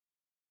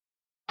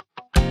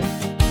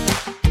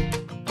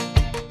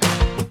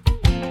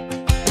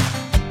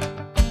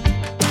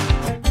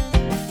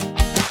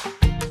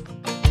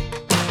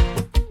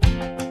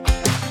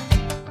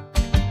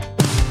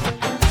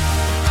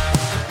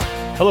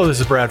Hello,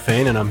 this is Brad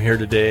Fain, and I'm here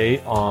today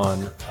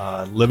on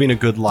Living a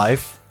Good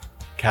Life.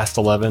 Cast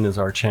 11 is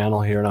our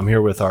channel here, and I'm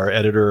here with our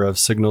editor of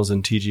Signals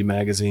and TG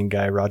Magazine,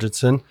 Guy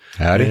Rogerson.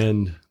 Howdy.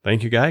 And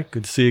thank you, Guy.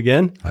 Good to see you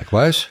again.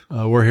 Likewise.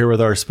 We're here with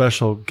our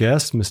special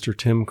guest, Mr.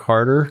 Tim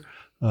Carter,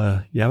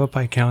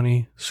 Yavapai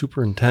County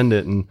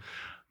Superintendent. And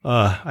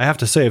I have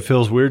to say, it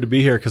feels weird to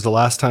be here because the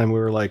last time we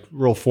were like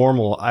real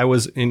formal, I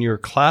was in your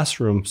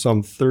classroom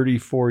some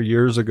 34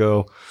 years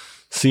ago,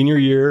 senior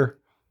year.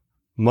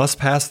 Must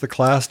pass the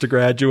class to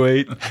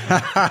graduate.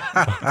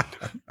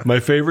 My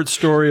favorite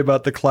story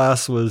about the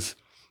class was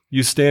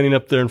you standing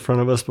up there in front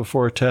of us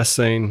before a test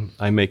saying,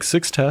 I make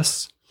 6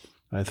 tests.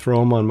 I throw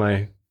them on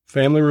my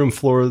family room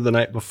floor the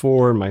night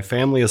before, and my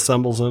family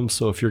assembles them.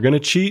 So if you're going to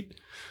cheat,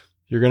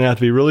 you're going to have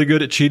to be really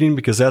good at cheating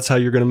because that's how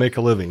you're going to make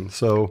a living.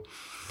 So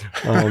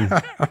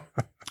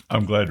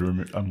I'm glad to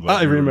remember.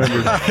 I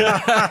remembered.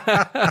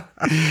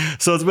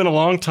 So it's been a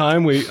long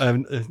time.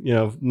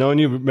 I've known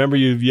you. Remember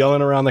you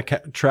yelling around the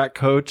track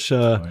coach,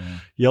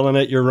 yelling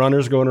at your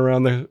runners, going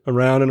around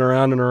and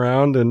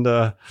around.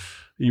 And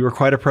you were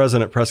quite a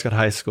presence at Prescott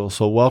High School.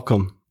 So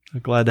welcome.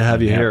 Glad to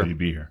have you here. Happy to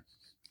be here.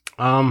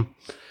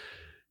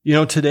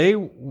 Today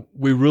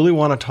we really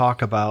want to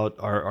talk about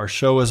our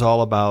show is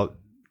all about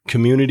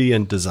community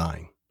and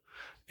design,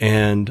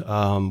 and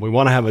we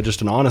want to have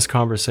just an honest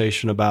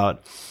conversation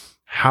about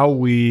how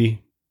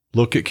we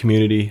look at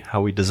community,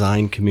 how we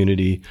design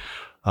community,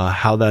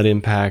 how that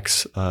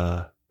impacts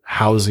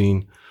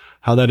housing,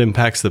 how that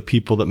impacts the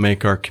people that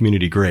make our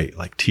community great,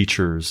 like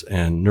teachers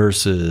and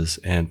nurses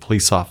and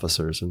police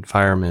officers and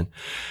firemen.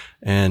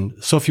 And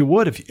so if you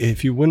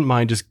wouldn't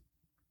mind, just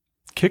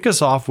kick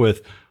us off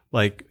with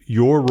like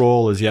your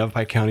role as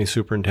Yavapai County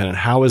Superintendent.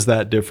 How is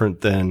that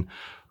different than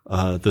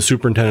the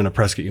superintendent of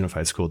Prescott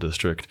Unified School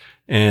District?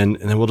 And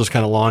then we'll just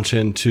kind of launch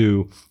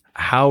into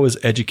how is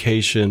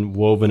education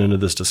woven into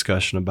this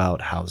discussion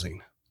about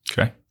housing?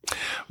 Okay.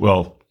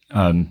 Well,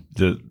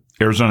 the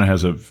Arizona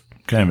has a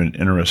kind of an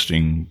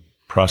interesting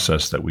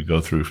process that we go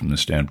through from the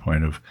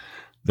standpoint of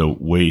the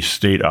way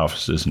state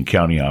offices and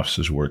county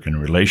offices work in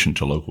relation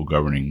to local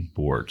governing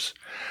boards.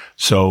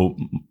 So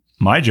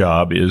my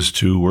job is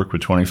to work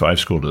with 25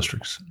 school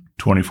districts,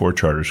 24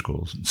 charter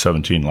schools, and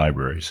 17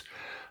 libraries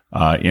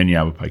in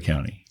Yavapai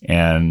County.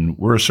 And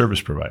we're a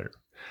service provider.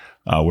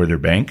 We're their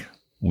bank.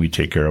 We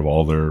take care of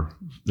all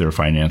their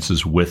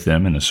finances with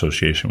them in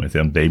association with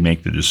them. They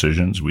make the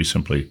decisions. We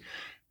simply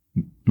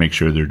make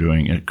sure they're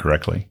doing it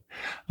correctly.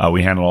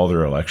 We handle all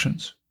their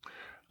elections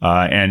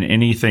and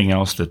anything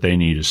else that they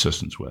need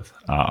assistance with.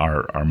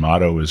 Our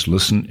motto is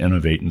listen,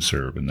 innovate, and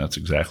serve, and that's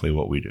exactly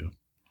what we do.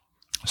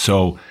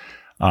 So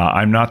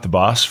I'm not the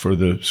boss for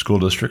the school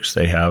districts.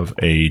 They have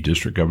a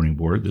district governing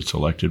board that's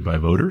elected by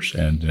voters,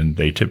 and then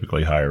they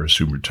typically hire a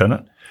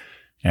superintendent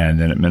and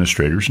then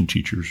administrators and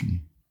teachers and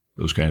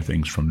those kind of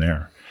things from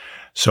there.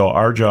 So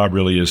our job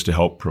really is to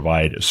help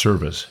provide a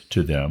service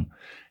to them.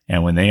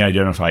 And when they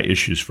identify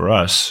issues for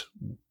us,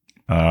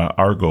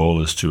 our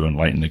goal is to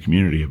enlighten the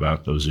community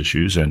about those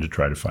issues and to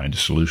try to find a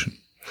solution.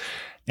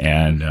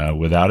 And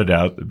without a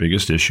doubt, the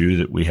biggest issue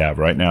that we have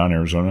right now in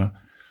Arizona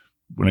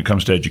when it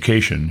comes to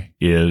education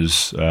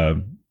is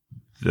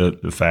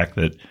the fact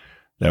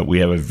that we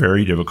have a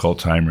very difficult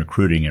time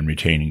recruiting and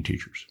retaining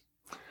teachers.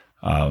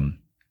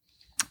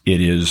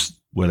 It is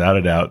without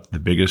a doubt the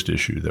biggest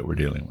issue that we're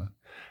dealing with.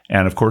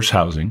 And of course,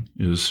 housing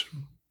is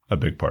a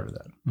big part of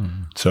that.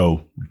 Mm-hmm.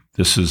 So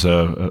this is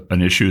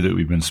an issue that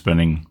we've been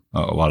spending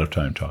a lot of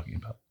time talking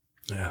about.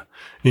 Yeah.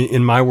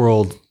 In my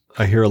world,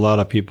 I hear a lot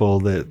of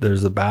people that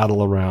there's a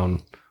battle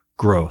around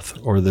growth,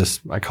 or this,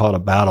 I call it a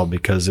battle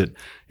because it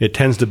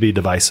tends to be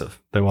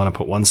divisive. They want to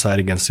put one side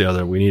against the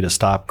other. We need to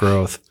stop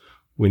growth.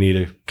 We need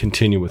to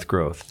continue with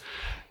growth.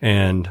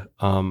 And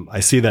I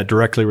see that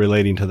directly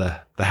relating to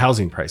the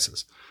housing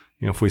prices.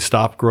 If we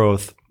stop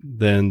growth,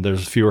 then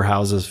there's fewer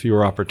houses,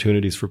 fewer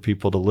opportunities for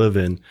people to live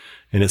in,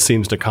 and it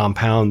seems to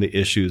compound the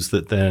issues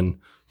that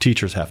then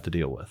teachers have to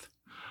deal with.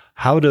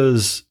 How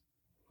does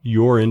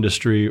your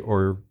industry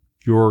or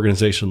your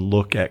organization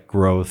look at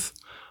growth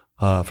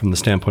from the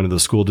standpoint of the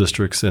school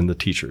districts and the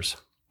teachers?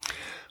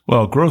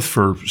 Well, growth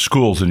for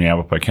schools in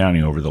Yavapai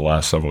County over the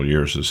last several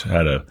years has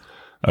had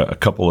a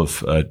couple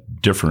of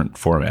different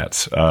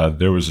formats.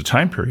 There was a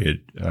time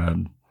period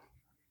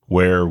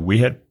where we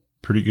had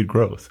pretty good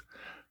growth.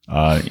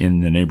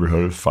 In the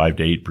neighborhood of 5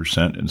 to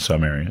 8% in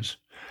some areas.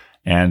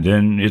 And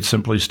then it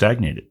simply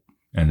stagnated.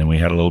 And then we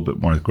had a little bit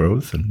more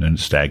growth and then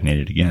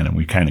stagnated again. And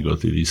we kind of go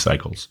through these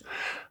cycles.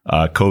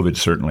 COVID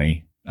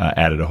certainly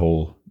added a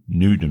whole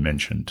new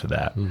dimension to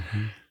that.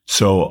 Mm-hmm.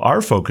 So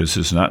our focus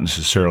is not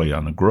necessarily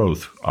on the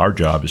growth. Our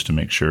job is to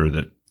make sure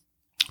that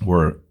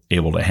we're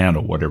able to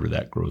handle whatever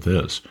that growth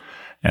is.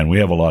 And we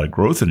have a lot of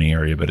growth in the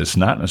area, but it's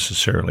not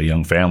necessarily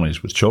young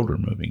families with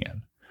children moving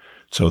in.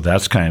 So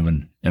that's kind of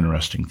an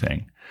interesting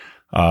thing.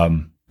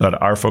 But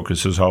our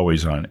focus is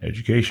always on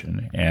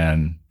education.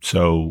 And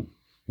so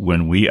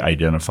when we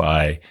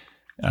identify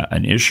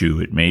an issue,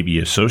 it may be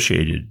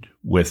associated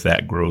with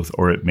that growth,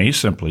 or it may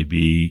simply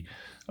be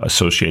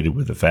associated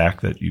with the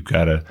fact that you've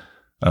got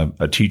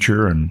a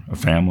teacher and a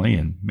family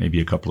and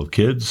maybe a couple of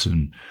kids,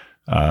 and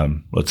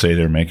let's say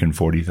they're making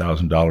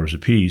 $40,000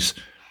 apiece,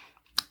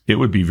 it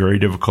would be very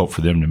difficult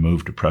for them to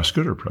move to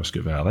Prescott or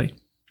Prescott Valley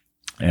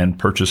and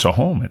purchase a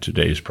home at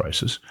today's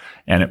prices.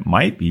 And it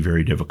might be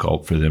very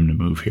difficult for them to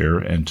move here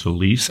and to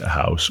lease a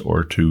house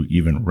or to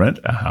even rent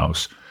a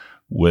house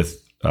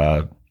with,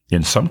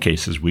 in some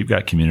cases, we've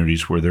got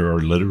communities where there are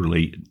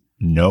literally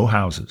no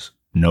houses,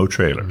 no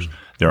trailers.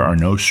 There are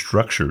no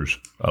structures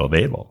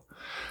available.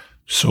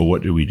 So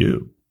what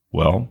do?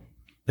 Well,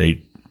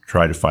 they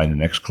try to find the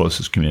next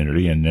closest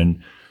community and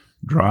then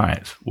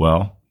drive.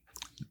 Well,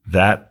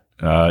 that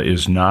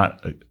is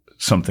not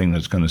something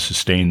that's going to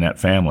sustain that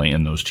family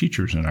and those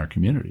teachers in our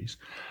communities.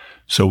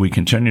 So we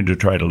continue to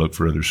try to look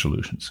for other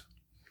solutions.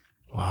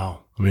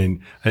 Wow. I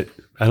mean, I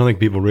don't think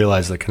people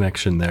realize the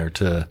connection there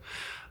to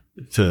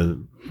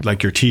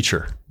like your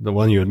teacher, the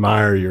one you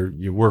admire,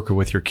 you work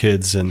with your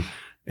kids and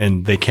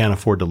they can't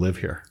afford to live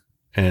here.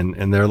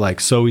 And they're like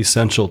so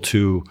essential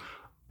to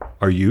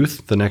our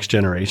youth, the next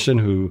generation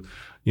who,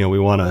 we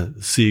want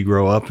to see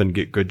grow up and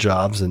get good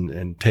jobs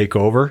and take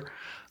over.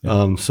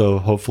 Yeah. So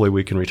hopefully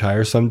we can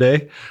retire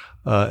someday,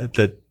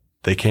 that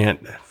they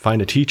can't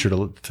find a teacher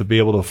to be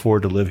able to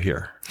afford to live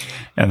here.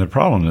 And the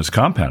problem that's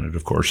compounded,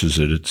 of course, is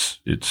that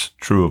it's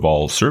true of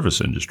all service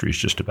industries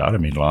just about. I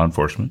mean, law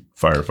enforcement,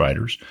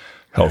 firefighters,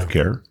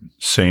 healthcare,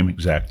 same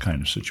exact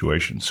kind of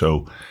situation.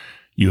 So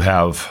you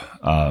have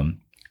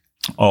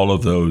all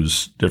of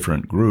those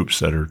different groups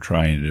that are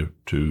trying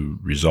to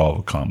resolve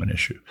a common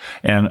issue.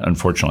 And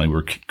unfortunately,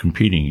 we're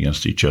competing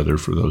against each other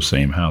for those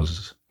same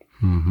houses.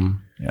 Mm-hmm.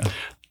 Yeah.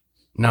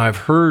 Now, I've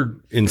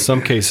heard in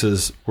some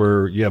cases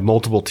where you have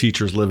multiple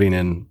teachers living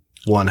in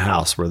one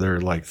house, where there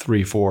are like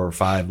 3, 4, or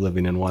 5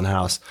 living in one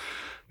house.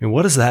 I mean,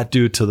 what does that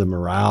do to the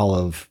morale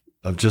of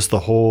just the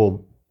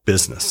whole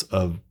business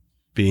of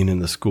being in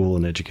the school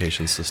and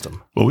education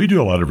system? Well, we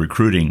do a lot of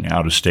recruiting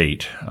out of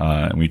state,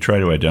 and we try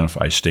to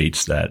identify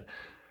states that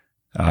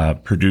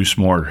produce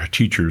more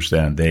teachers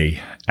than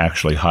they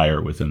actually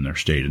hire within their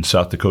state. And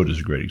South Dakota is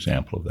a great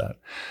example of that.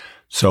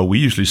 So we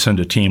usually send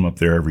a team up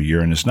there every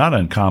year, and it's not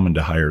uncommon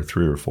to hire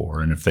 3 or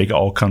 4. And if they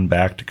all come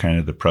back to kind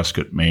of the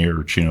Prescott, Mayer,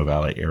 or Chino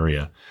Valley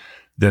area,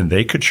 then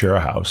they could share a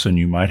house, and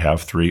you might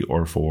have 3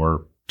 or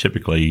 4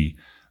 typically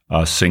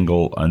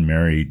single,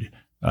 unmarried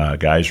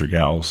guys or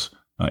gals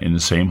in the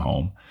same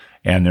home,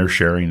 and they're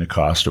sharing the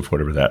cost of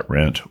whatever that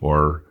rent,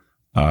 or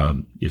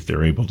if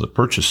they're able to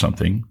purchase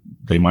something,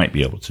 they might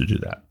be able to do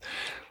that.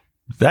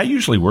 That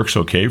usually works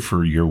okay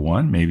for year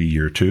 1, maybe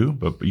year 2,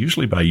 but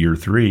usually by year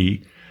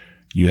 3,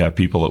 you have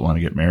people that want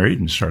to get married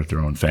and start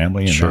their own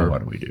family, and Sure. now what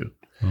do we do?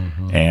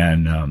 Mm-hmm.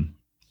 And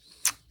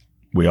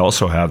we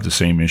also have the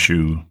same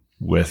issue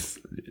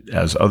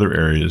as other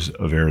areas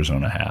of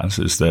Arizona has,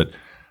 is that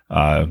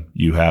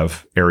you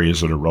have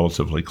areas that are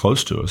relatively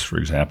close to us, for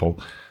example,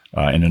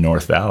 in the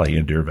North Valley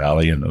and Deer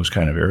Valley and those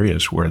kind of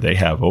areas where they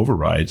have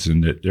overrides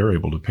and that they're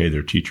able to pay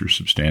their teachers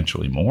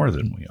substantially more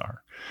than we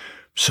are.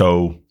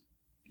 So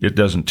it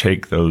doesn't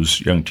take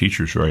those young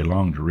teachers very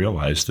long to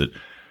realize that,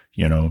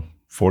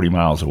 40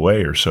 miles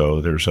away or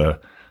so, there's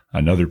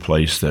another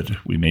place that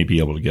we may be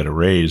able to get a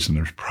raise, and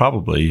there's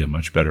probably a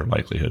much better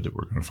likelihood that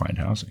we're going to find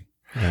housing.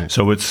 Right.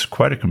 So it's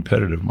quite a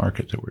competitive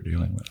market that we're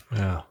dealing with.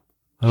 Yeah.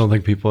 I don't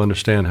think people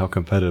understand how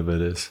competitive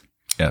it is.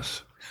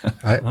 Yes.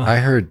 I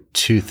heard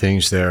 2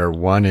 things there.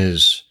 One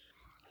is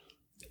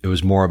it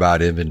was more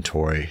about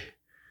inventory.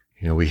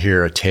 We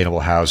hear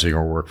attainable housing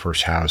or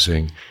workforce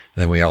housing, and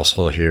then we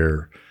also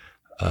hear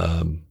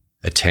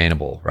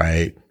attainable,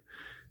 right?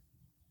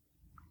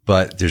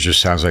 But there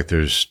just sounds like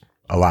there's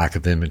a lack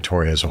of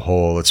inventory as a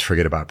whole. Let's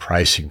forget about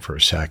pricing for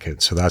a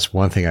second. So that's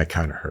one thing I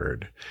kind of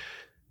heard.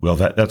 Well,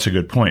 that's a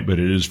good point, but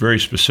it is very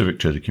specific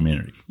to the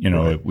community.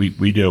 Right.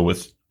 We deal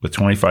with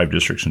 25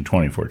 districts and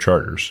 24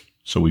 charters.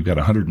 So we've got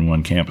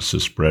 101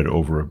 campuses spread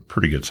over a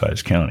pretty good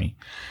sized county.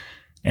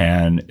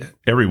 And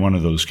every one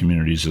of those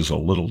communities is a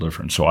little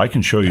different. So I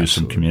can show you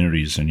some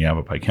communities in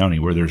Yavapai County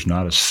where there's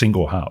not a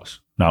single house,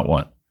 not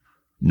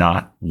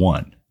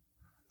one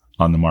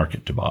on the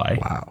market to buy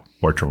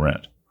or to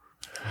rent.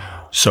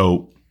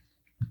 So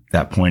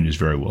that point is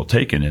very well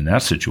taken. In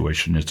that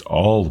situation, it's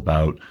all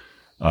about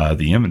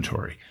the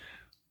inventory.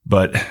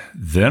 But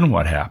then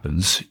what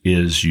happens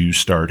is you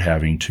start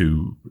having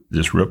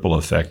this ripple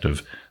effect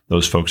of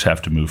those folks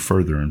have to move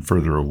further and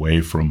further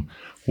away from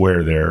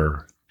where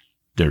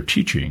they're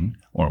teaching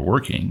or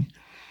working.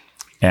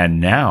 And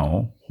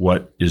now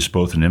what is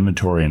both an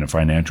inventory and a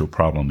financial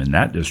problem in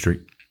that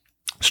district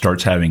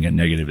starts having a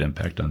negative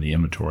impact on the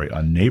inventory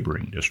on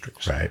neighboring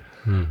districts. Right.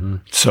 Mm-hmm.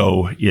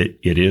 So it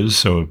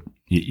is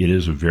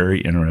a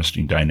very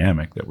interesting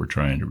dynamic that we're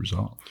trying to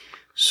resolve.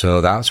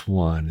 So that's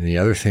one. And the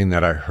other thing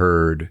that I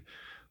heard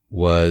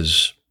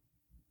was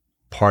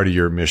part of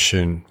your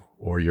mission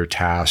or your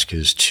task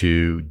is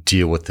to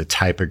deal with the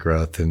type of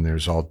growth. And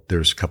there's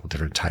a couple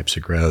different types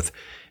of growth.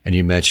 And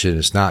you mentioned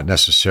it's not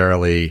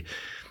necessarily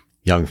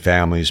young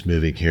families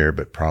moving here,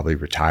 but probably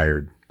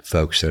retired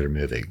folks that are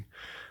moving.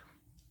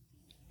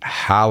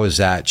 How is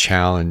that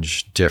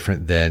challenge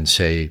different than,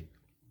 say,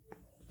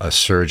 a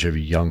surge of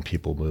young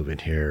people moving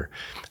here,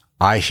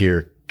 I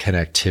hear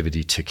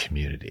connectivity to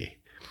community.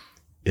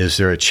 Is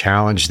there a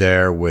challenge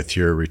there with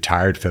your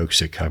retired folks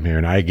that come here?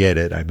 And I get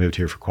it. I moved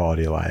here for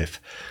quality of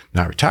life,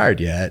 not retired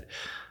yet,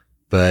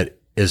 but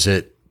is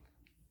it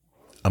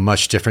a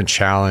much different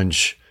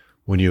challenge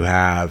when you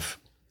have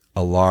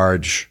a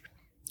large,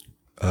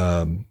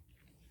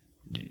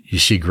 you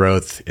see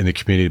growth in the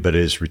community, but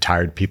it is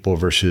retired people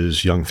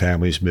versus young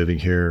families moving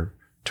here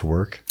to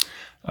work?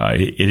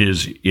 It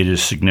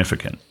is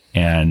significant,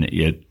 and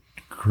it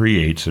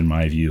creates, in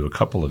my view, a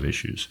couple of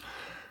issues.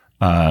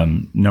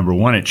 Number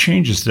one, it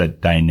changes the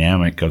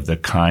dynamic of the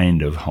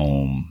kind of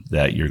home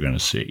that you're going to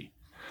see.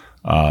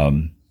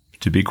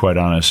 To be quite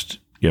honest,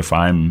 if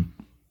I'm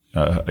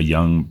a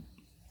young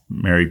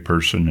married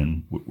person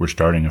and we're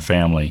starting a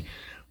family,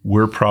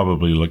 we're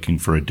probably looking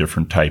for a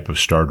different type of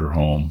starter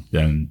home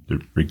than the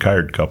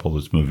retired couple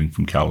that's moving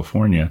from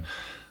California.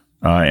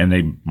 And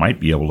they might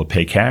be able to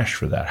pay cash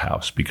for that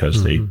house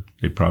because they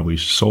probably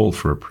sold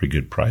for a pretty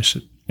good price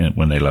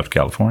when they left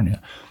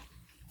California.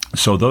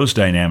 So those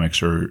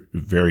dynamics are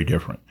very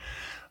different.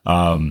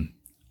 One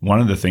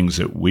of the things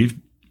that we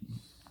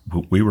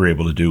were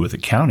able to do with the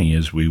county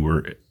is we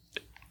were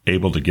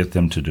able to get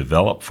them to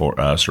develop for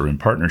us, or in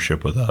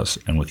partnership with us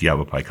and with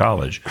Yavapai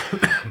College,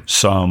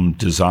 some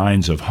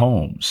designs of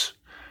homes.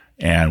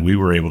 And we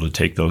were able to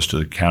take those to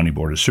the County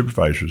Board of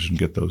Supervisors and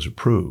get those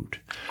approved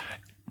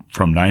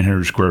from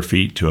 900 square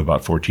feet to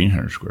about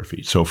 1,400 square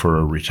feet. So for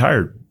a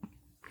retired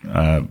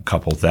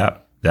couple,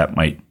 that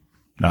might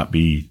not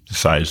be the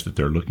size that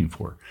they're looking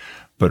for.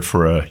 But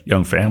for a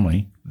young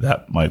family,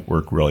 that might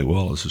work really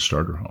well as a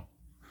starter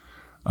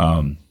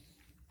home.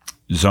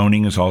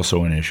 Zoning is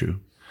also an issue.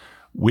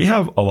 We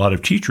have a lot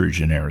of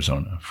teacherage in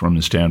Arizona from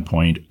the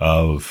standpoint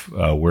of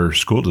where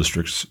school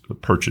districts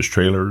purchase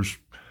trailers,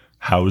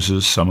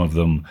 houses. Some of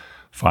them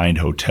find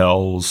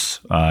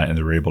hotels, and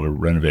they're able to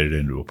renovate it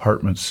into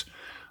apartments.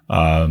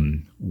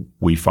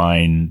 We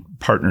find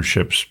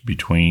partnerships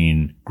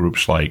between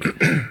groups like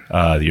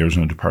the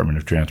Arizona Department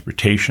of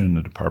Transportation,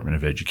 the Department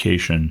of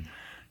Education,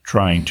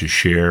 trying to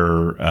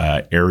share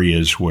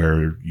areas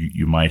where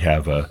you might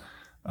have a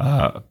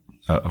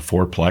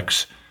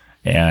fourplex,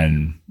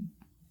 and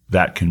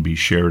that can be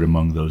shared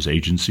among those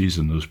agencies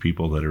and those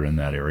people that are in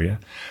that area.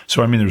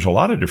 So, I mean, there's a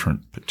lot of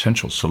different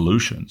potential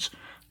solutions,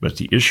 but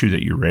the issue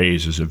that you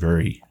raise is a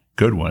very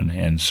good one.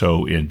 And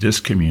so in this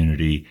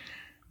community,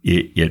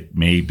 it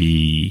may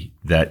be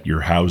that your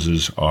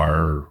houses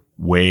are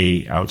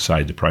way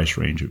outside the price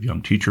range of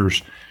young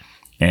teachers.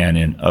 And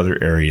in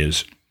other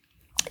areas,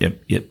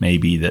 it may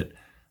be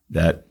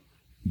that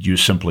you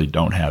simply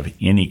don't have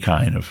any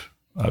kind of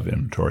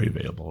inventory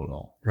available at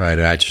all. Right.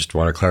 And I just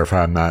want to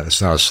clarify, it's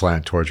not a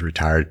slant towards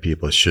retired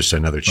people. It's just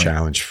another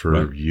challenge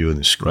for you in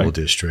the school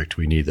district.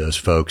 We need those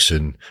folks.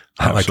 And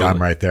like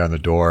I'm right there on the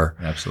door.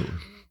 Absolutely.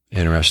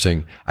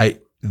 Interesting.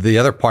 The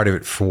other part of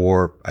it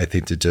for, I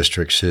think, the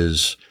districts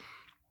is,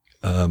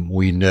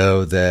 we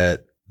know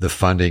that the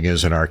funding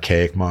is an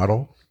archaic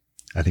model.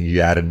 I think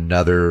you add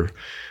another,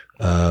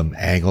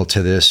 angle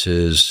to this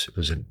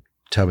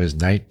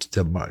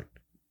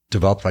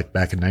developed like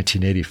back in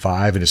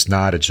 1985, and it's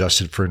not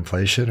adjusted for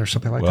inflation or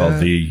something like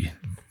that?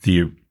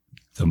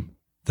 Well,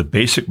 the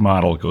basic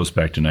model goes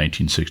back to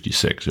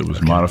 1966. It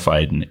was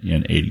modified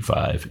in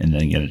 85, and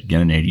then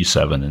again in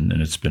 87, and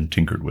then it's been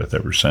tinkered with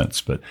ever since.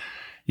 But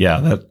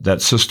yeah,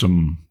 that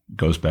system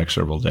goes back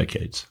several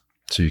decades.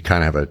 So you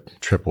kind of have a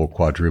triple,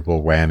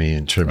 quadruple whammy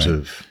in terms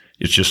of...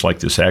 It's just like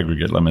this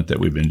aggregate limit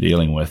that we've been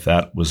dealing with.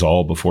 That was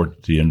all before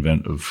the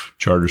advent of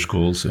charter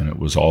schools, and it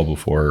was all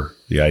before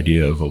the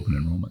idea of open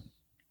enrollment.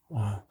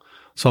 Wow.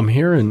 So I'm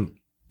hearing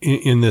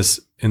in this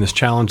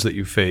challenge that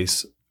you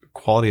face,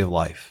 quality of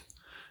life.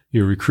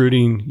 You're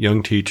recruiting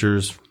young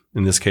teachers,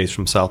 in this case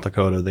from South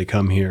Dakota. They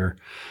come here.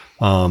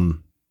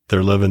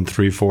 They're living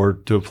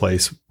 3-4 to a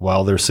place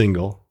while they're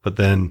single, but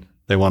then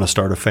they want to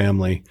start a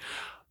family.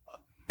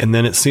 And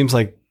then it seems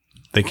like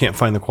they can't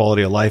find the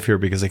quality of life here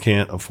because they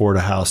can't afford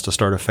a house to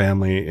start a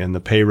family, and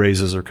the pay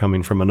raises are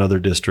coming from another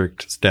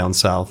district down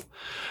south.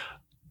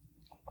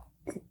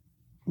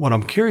 What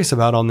I'm curious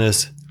about on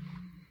this,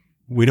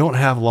 we don't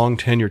have long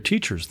tenured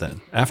teachers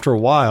then. After a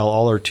while,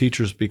 all our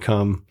teachers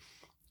become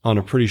on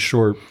a pretty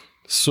short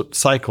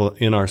cycle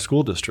in our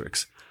school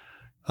districts.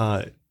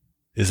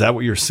 Is that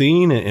what you're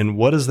seeing? And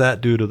what does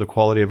that do to the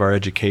quality of our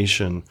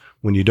education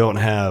when you don't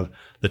have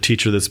the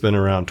teacher that's been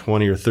around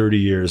 20 or 30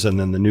 years and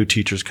then the new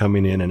teachers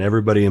coming in and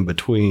everybody in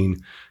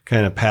between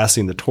kind of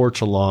passing the torch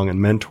along and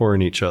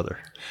mentoring each other?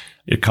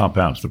 It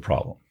compounds the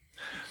problem.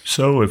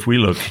 So if we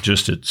look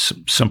just at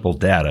simple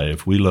data,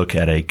 if we look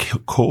at a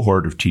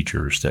cohort of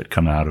teachers that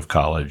come out of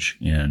college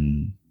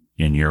in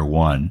year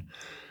one,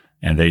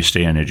 and they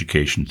stay in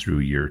education through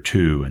year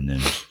two and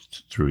then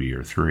through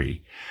year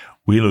three,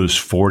 we lose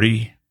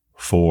 44%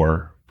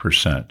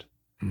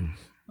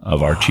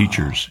 of our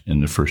teachers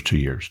in the first 2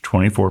 years,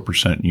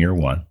 24% in year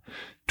one,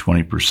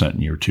 20%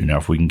 in year two. Now,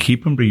 if we can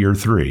keep them to year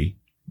three,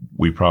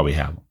 we probably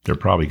have them. They're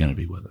probably going to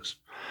be with us.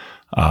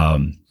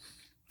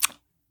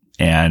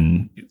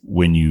 And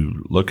when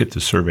you look at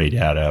the survey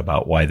data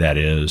about why that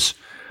is,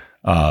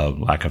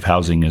 lack of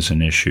housing is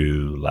an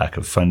issue, lack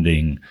of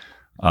funding,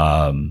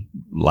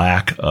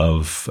 lack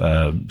of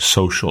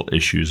social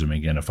issues. I mean,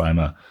 again, if I'm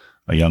a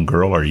young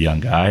girl or a young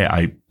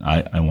guy,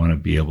 I want to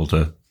be able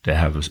to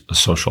have a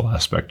social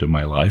aspect of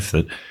my life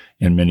that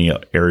in many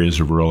areas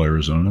of rural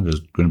Arizona is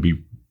going to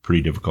be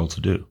pretty difficult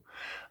to do.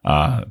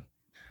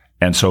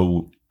 And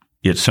so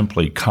it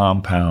simply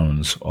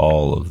compounds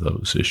all of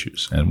those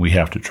issues. And we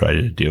have to try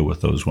to deal with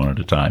those one at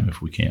a time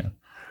if we can.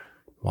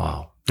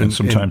 Wow. And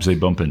sometimes they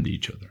bump into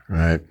each other.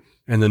 Right.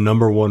 And the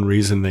number one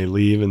reason they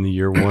leave in the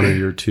year 1 or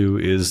year 2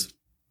 is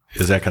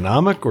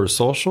economic or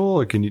social?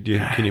 Or can you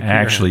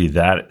actually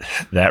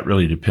that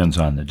really depends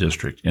on the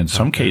district. In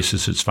some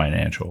cases, it's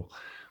financial,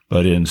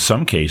 but in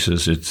some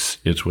cases,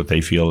 it's what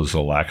they feel is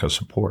a lack of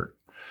support.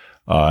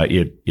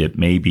 It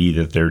may be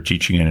that they're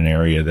teaching in an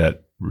area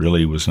that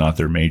really was not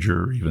their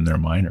major or even their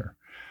minor.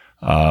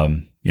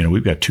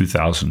 We've got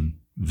 2,000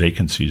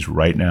 vacancies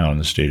right now in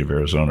the state of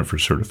Arizona for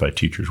certified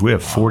teachers. We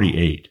have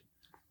 48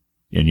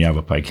 in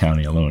Yavapai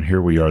County alone.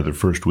 Here we are the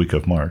first week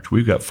of March.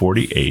 We've got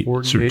 48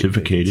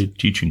 certificated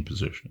teaching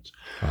positions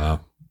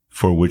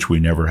for which we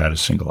never had a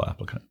single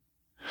applicant.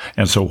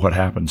 And so what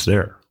happens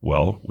there?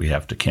 Well, we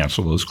have to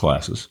cancel those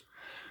classes.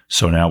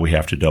 So now we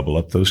have to double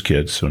up those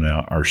kids. So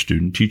now our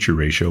student-teacher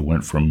ratio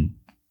went from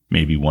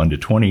maybe 1 to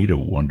 20 to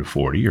 1 to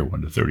 40 or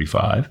 1 to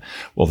 35.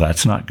 Well,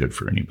 that's not good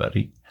for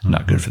anybody.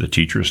 Not good for the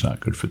teachers, not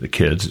good for the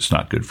kids. It's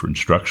not good for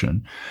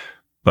instruction.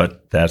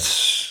 But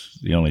that's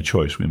the only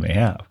choice we may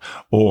have.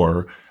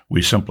 Or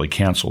we simply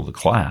cancel the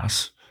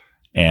class.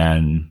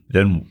 And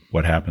then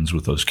what happens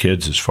with those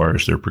kids as far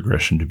as their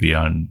progression to be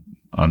on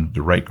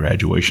the right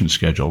graduation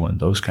schedule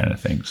and those kind of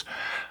things.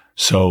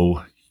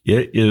 So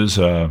it is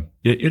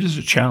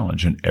a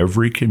challenge, and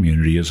every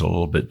community is a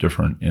little bit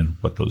different in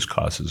what those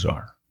causes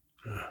are.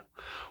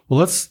 Well,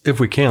 let's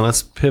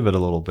pivot a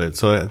little bit.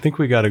 So I think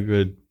we got a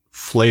good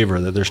flavor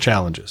that there's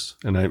challenges,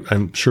 and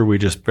I'm sure we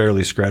just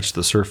barely scratched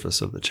the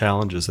surface of the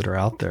challenges that are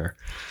out there.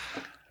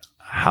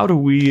 How do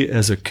we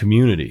as a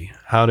community,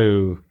 how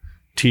do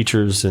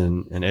teachers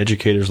and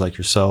educators like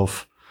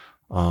yourself,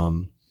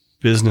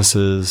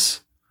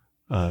 businesses,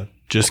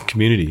 just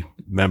community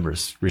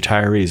members,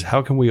 retirees,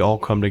 how can we all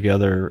come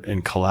together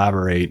and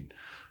collaborate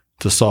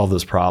to solve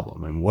this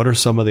problem? And what are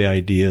some of the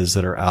ideas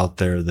that are out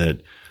there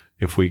that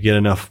if we get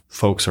enough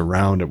folks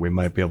around it, we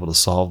might be able to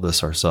solve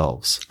this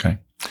ourselves? Okay.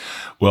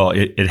 Well,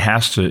 it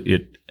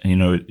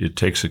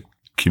takes a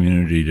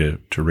community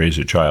to raise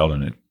a child,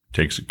 and it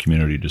takes a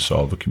community to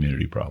solve a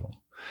community problem.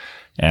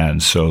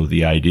 And so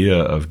the idea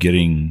of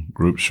getting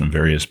groups from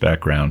various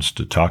backgrounds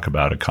to talk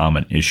about a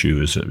common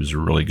issue is a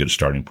really good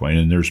starting point.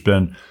 And there's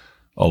been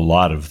a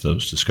lot of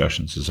those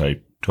discussions. As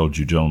I told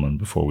you gentlemen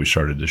before we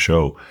started the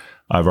show,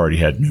 I've already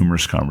had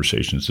numerous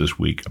conversations this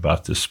week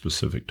about this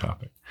specific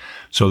topic.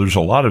 So there's a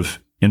lot of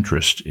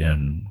interest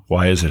in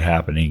why is it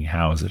happening,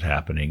 how is it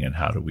happening, and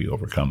how do we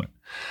overcome it.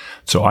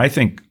 So I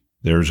think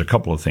there's a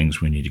couple of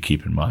things we need to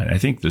keep in mind. I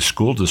think the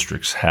school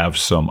districts have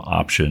some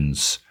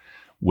options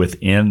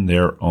within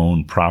their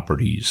own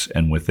properties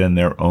and within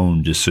their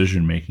own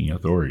decision-making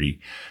authority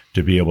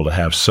to be able to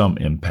have some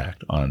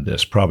impact on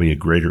this, probably a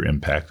greater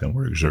impact than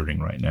we're exerting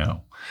right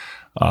now.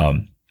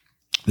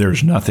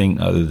 There's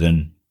nothing other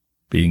than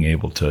being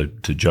able to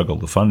juggle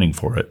the funding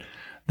for it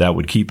that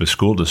would keep a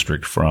school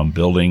district from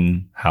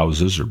building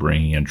houses or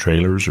bringing in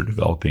trailers or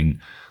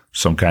developing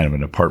some kind of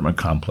an apartment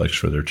complex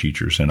for their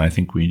teachers. And I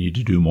think we need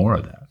to do more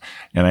of that.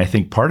 And I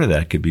think part of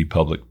that could be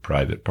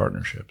public-private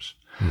partnerships.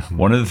 Mm-hmm.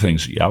 One of the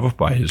things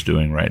Yavapai is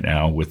doing right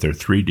now with their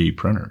 3D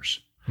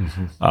printers,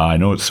 I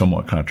know it's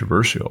somewhat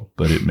controversial,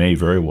 but it may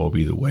very well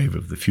be the wave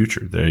of the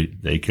future.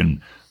 They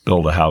can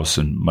build a house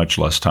in much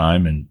less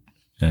time, and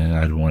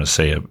I don't want to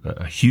say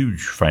a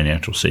huge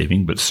financial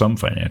saving, but some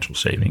financial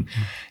saving.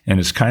 Mm-hmm. And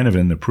it's kind of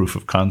in the proof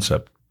of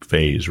concept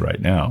phase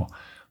right now,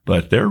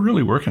 but they're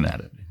really working at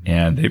it,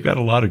 and they've got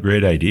a lot of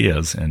great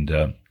ideas.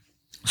 And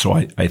so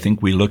I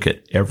think we look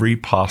at every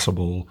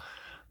possible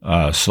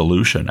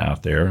solution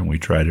out there, and we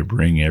try to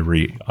bring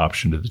every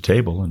option to the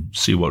table and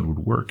see what would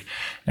work.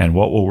 And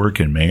what will work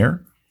in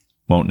Mayer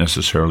won't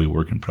necessarily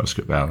work in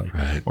Prescott Valley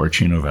or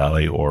Chino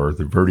Valley or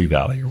the Verde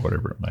Valley or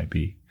whatever it might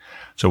be.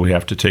 So we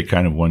have to take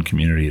kind of one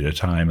community at a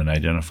time and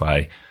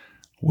identify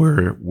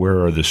where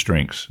are the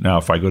strengths. Now,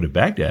 if I go to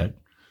Baghdad,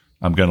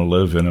 I'm going to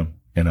live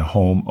in a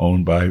home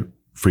owned by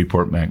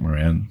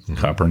Freeport-McMoRan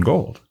Copper and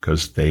Gold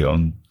because they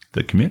own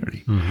the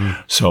community.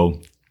 Mm-hmm.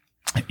 So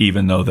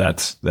even though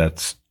that's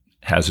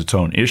has its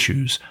own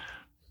issues,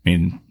 I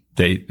mean,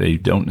 they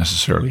don't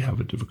necessarily have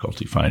a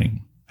difficulty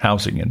finding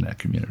housing in that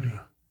community.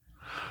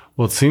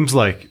 Well, it seems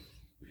like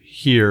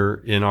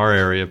here in our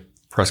area,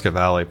 Prescott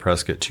Valley,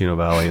 Prescott, Chino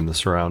Valley, and the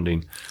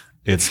surrounding,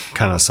 it's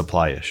kind of a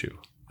supply issue.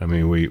 I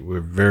mean,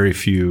 we're very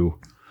few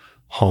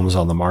homes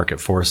on the market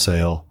for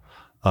sale.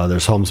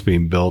 There's homes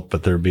being built,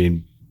 but they're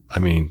being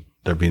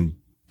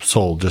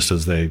sold just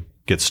as they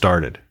get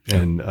started.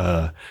 And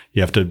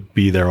you have to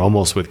be there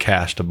almost with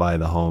cash to buy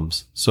the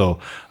homes. So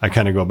I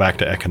kind of go back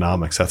to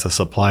economics. That's a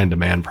supply and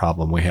demand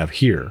problem we have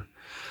here.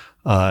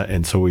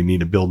 And so we need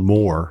to build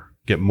more,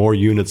 get more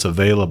units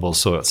available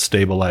so it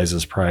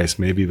stabilizes price,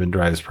 maybe even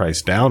drives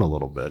price down a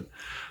little bit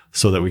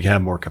so that we can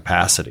have more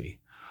capacity.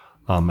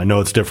 I know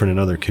it's different in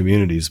other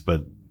communities,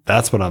 but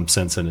that's what I'm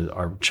sensing.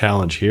 Our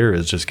challenge here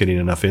is just getting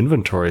enough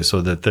inventory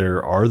so that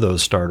there are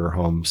those starter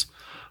homes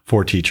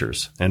for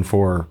teachers and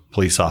for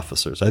police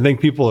officers. I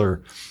think people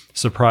are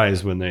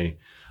surprised when they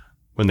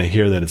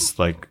hear that it's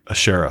like a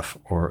sheriff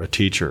or a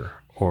teacher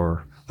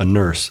or a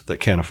nurse that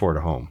can't afford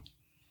a home.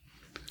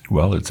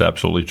 Well, it's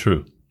absolutely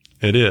true.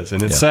 It is.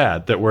 And it's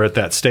sad that we're at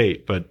that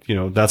state, but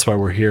that's why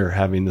we're here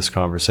having this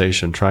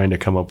conversation, trying to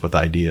come up with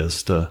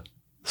ideas to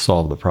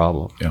solve the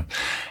problem. Yeah.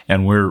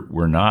 And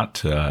we're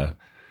not,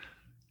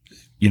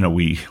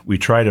 we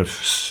try to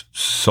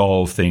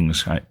solve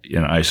things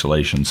in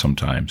isolation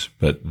sometimes,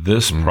 but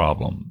this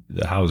problem,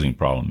 the housing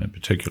problem in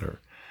particular,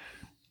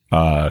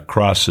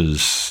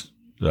 crosses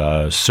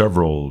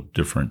several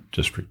different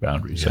district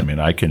boundaries. Yeah. I mean,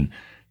 I can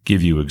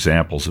give you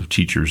examples of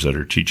teachers that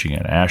are teaching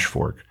in Ash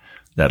Fork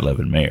that live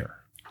in Mayer.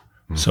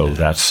 So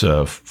that's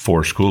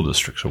 4 school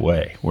districts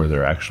away where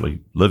they're actually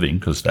living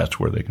because that's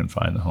where they can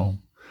find the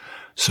home.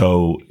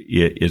 So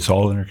it's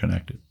all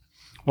interconnected.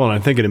 Well, and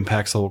I think it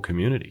impacts the whole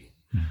community.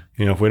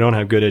 If we don't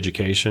have good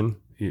education,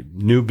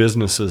 new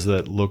businesses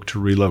that look to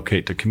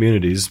relocate to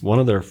communities, one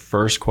of their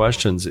first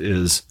questions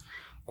is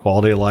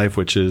quality of life,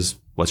 which is,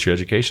 what's your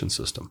education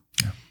system?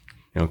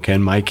 Yeah.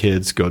 Can my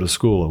kids go to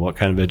school, and what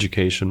kind of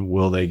education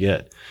will they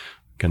get?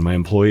 Can my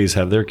employees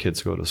have their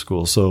kids go to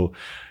school? So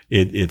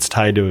it's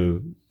tied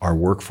to our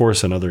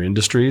workforce and other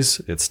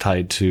industries. It's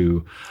tied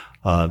to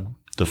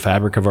the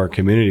fabric of our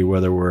community,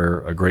 whether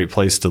we're a great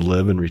place to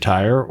live and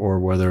retire or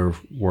whether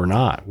we're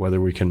not, whether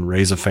we can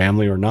raise a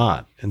family or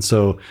not. And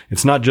so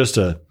it's not just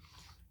a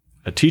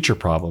teacher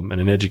problem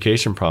and an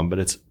education problem,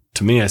 but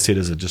to me, I see it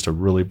as just a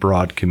really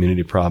broad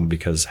community problem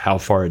because how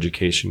far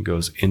education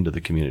goes into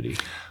the community.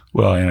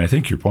 Well, and I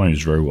think your point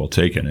is very well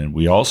taken. And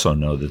we also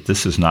know that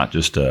this is not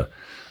just a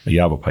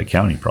Yavapai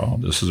County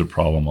problem. This is a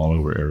problem all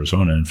over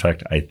Arizona. In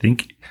fact, I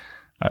think,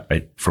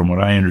 from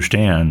what I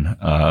understand,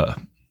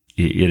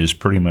 it is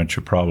pretty much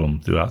a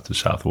problem throughout the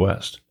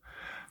Southwest.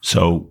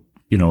 So,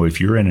 if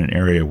you're in an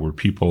area where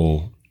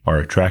people are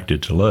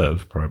attracted to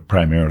live,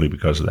 primarily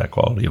because of that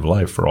quality of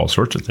life for all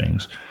sorts of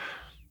things,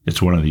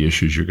 it's one of the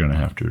issues you're going to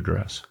have to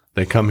address.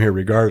 They come here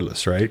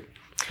regardless, right?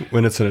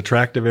 When it's an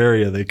attractive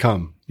area, they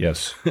come.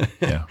 Yes.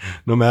 Yeah.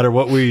 No matter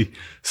what we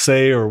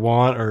say or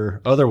want or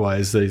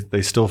otherwise,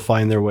 they still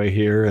find their way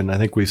here. And I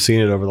think we've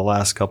seen it over the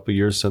last couple of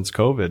years since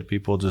COVID.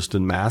 People just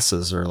in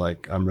masses are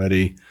like, I'm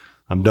ready.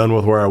 I'm done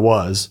with where I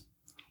was.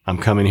 I'm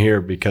coming here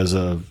because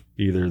of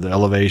either the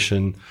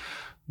elevation,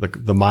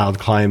 the mild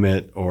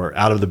climate, or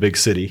out of the big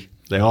city.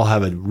 They all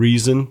have a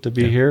reason to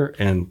be here,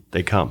 and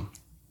they come.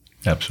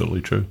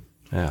 Absolutely true.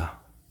 Yeah.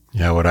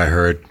 Yeah, what I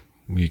heard,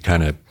 you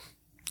kind of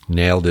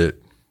nailed it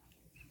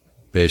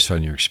based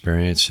on your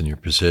experience and your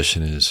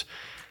position is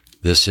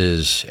this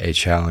is a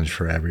challenge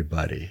for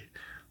everybody.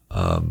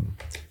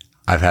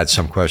 I've had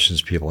some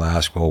questions people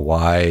ask, well,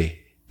 why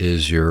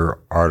is your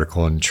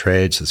article in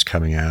Trades that's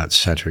coming out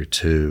centric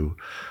to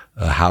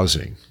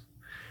housing?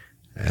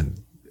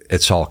 And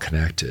it's all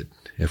connected.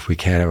 If we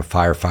can't have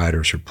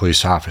firefighters or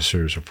police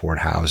officers or Fort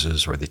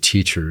houses or the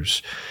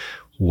teachers,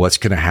 what's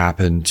going to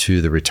happen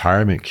to the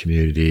retirement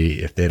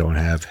community if they don't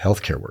have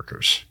healthcare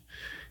workers?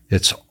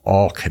 It's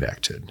all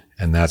connected.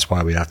 And that's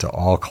why we have to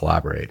all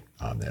collaborate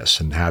on this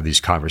and have these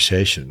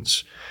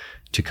conversations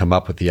to come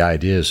up with the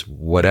ideas,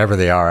 whatever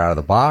they are out of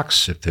the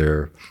box, if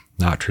they're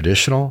not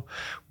traditional.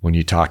 When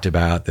you talked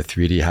about the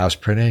 3D house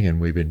printing,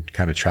 and we've been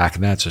kind of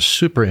tracking that, it's a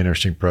super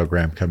interesting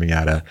program coming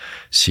out of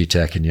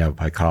CTEC and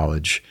Yavapai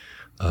College.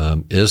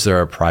 Is there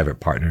a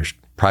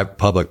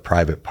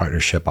public-private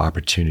partnership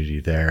opportunity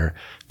there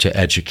to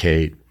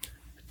educate,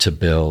 to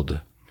build,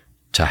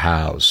 to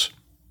house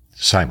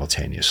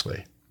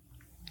simultaneously?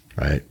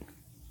 Right?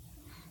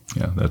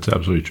 Yeah, that's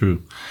absolutely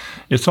true.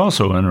 It's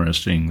also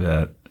interesting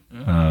that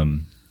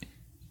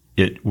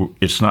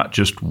it's not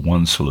just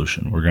one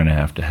solution. We're going to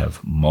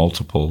have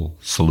multiple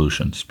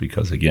solutions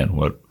because, again,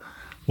 what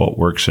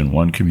works in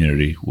one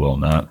community will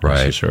not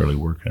necessarily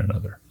work in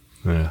another.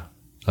 Yeah,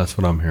 that's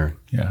what I'm hearing.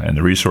 Yeah, and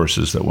the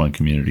resources that one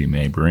community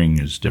may bring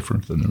is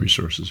different than the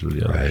resources of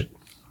the others. Right.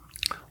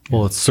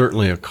 Well, it's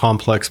certainly a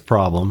complex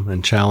problem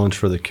and challenge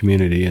for the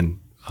community, and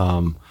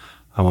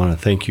I want to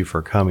thank you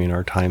for coming.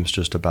 Our time's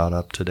just about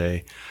up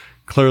today.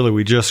 Clearly,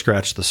 we just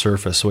scratched the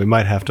surface, so we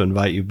might have to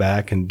invite you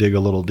back and dig a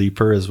little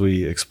deeper as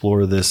we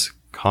explore this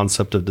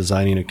concept of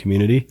designing a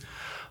community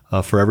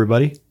for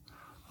everybody.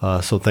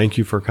 So thank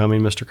you for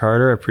coming, Mr.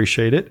 Carter. I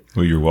appreciate it.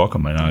 Well, you're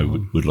welcome, and I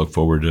would look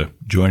forward to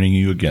joining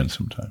you again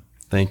sometime.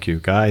 Thank you.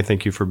 Guy,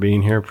 thank you for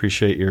being here.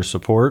 Appreciate your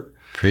support.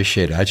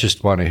 Appreciate it. I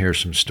just want to hear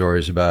some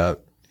stories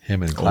about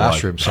him in the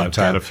classroom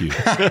sometime. I've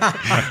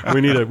got a few.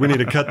 we need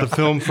to cut the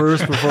film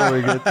first before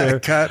we get there.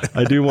 Cut.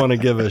 I do want to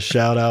give a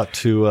shout out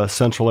to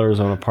Central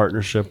Arizona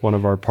Partnership, one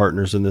of our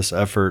partners in this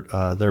effort.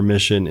 Their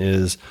mission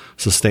is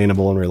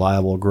sustainable and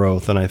reliable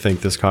growth, and I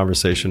think this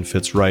conversation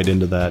fits right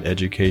into that.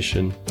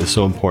 Education is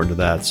so important to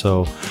that.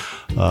 So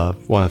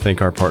want to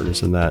thank our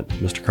partners in that.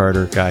 Mr.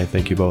 Carter, Guy,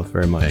 thank you both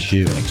very much. Thank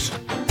you.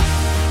 Thanks.